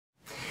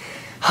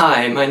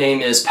Hi, my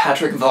name is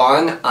Patrick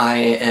Vaughn. I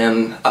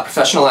am a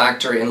professional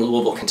actor in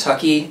Louisville,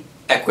 Kentucky,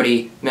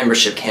 equity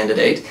membership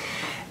candidate,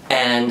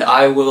 and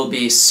I will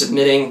be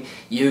submitting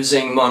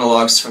using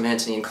monologues from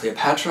Antony and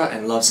Cleopatra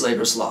and Love's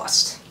Labour's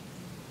Lost.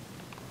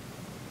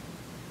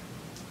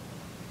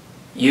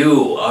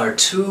 You are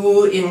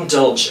too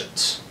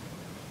indulgent.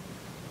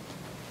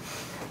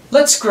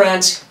 Let's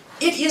grant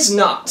it is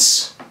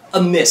not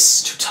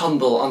amiss to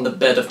tumble on the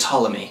bed of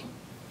Ptolemy,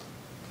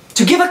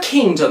 to give a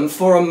kingdom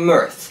for a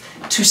mirth,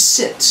 to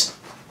sit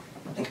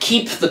and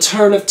keep the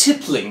turn of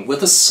tippling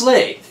with a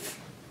slave,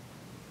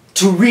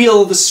 to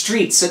reel the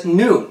streets at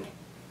noon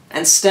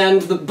and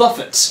stand the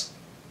buffet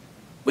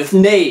with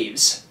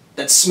knaves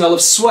that smell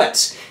of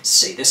sweat.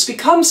 Say this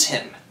becomes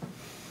him,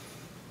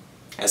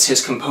 as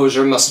his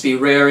composure must be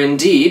rare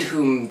indeed,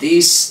 whom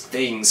these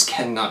things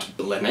cannot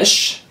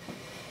blemish.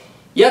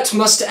 Yet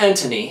must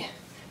Antony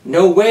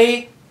no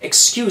way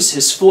excuse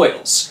his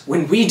foils,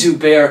 when we do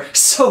bear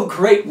so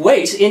great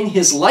weight in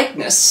his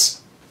likeness.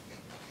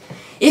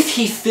 If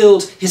he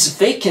filled his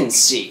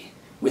vacancy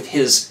with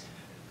his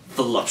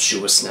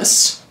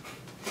voluptuousness,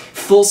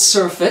 full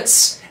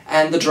surfeits,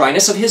 and the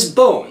dryness of his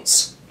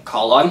bones,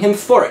 call on him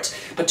for it,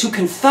 but to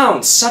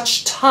confound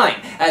such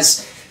time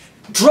as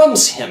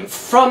drums him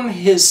from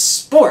his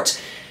sport,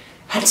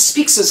 and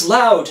speaks as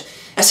loud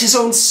as his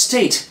own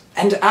state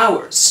and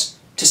ours,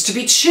 'tis to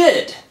be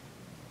chid,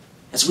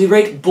 as we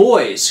rate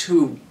boys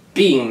who,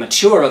 being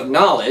mature of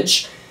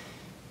knowledge,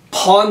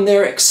 pawn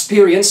their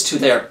experience to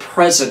their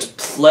present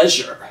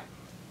pleasure,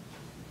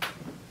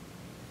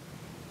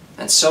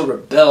 and so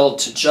rebelled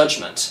to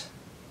judgment.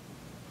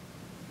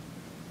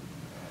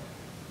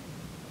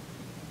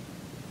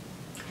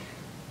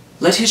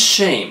 Let his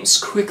shames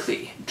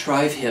quickly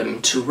drive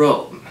him to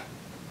Rome.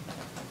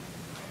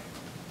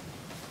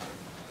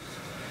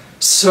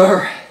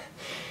 Sir,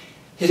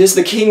 it is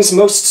the king's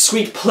most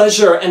sweet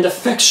pleasure and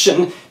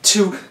affection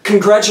to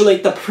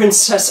congratulate the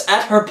princess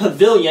at her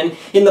pavilion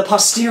in the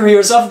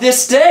posteriors of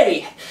this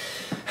day,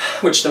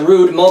 which the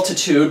rude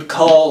multitude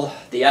call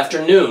the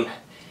afternoon.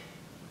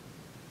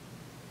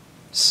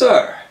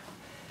 Sir,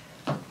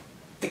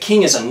 the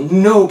king is a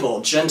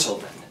noble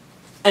gentleman,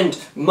 and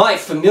my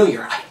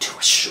familiar, I do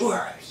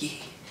assure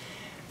ye,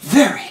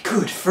 very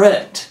good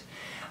friend.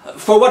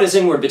 For what is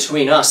inward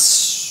between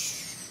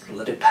us,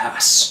 let it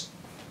pass.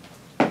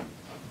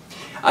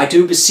 I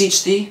do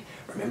beseech thee,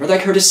 remember thy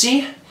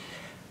courtesy.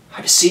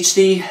 I beseech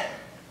thee,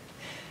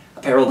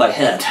 apparel thy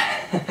head,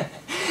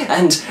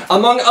 and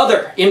among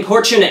other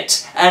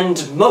importunate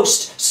and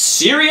most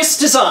serious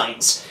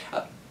designs.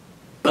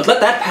 But let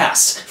that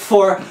pass,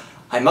 for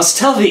I must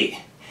tell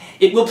thee,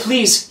 it will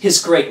please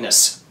his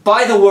greatness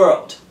by the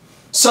world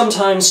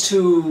sometimes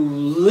to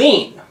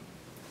lean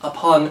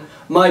upon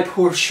my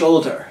poor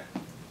shoulder,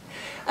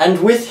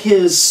 and with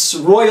his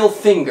royal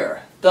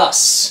finger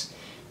thus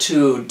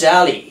to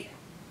dally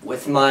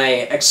with my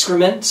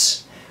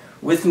excrement,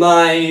 with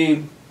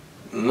my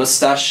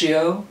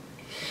mustachio.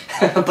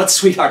 But,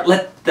 sweetheart,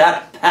 let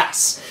that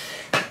pass.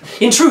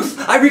 In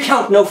truth, I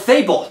recount no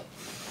fable.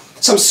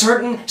 Some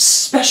certain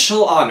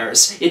special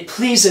honors it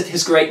pleaseth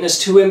his greatness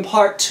to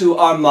impart to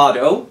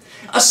Armado,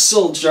 a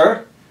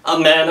soldier, a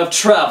man of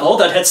travel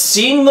that hath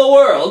seen the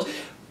world.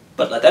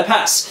 But let that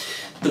pass.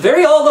 The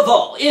very all of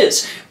all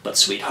is, but,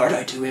 sweetheart,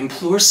 I do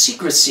implore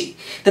secrecy,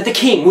 that the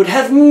king would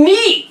have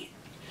me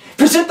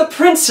present the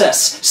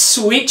princess,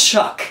 sweet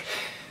Chuck,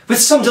 with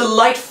some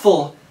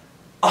delightful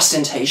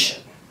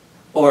ostentation,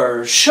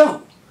 or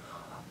show,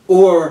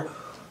 or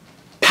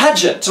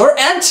pageant, or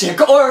antic,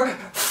 or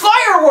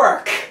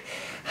firework.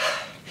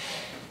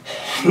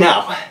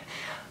 Now,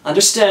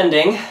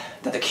 understanding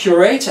that the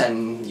curate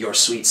and your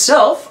sweet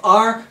self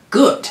are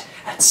good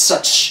at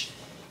such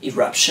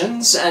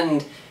eruptions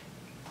and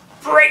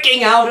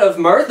breaking out of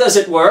mirth, as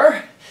it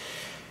were,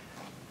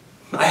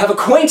 I have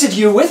acquainted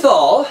you with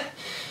all,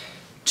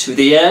 to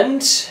the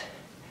end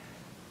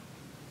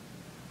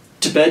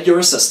to beg your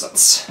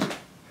assistance.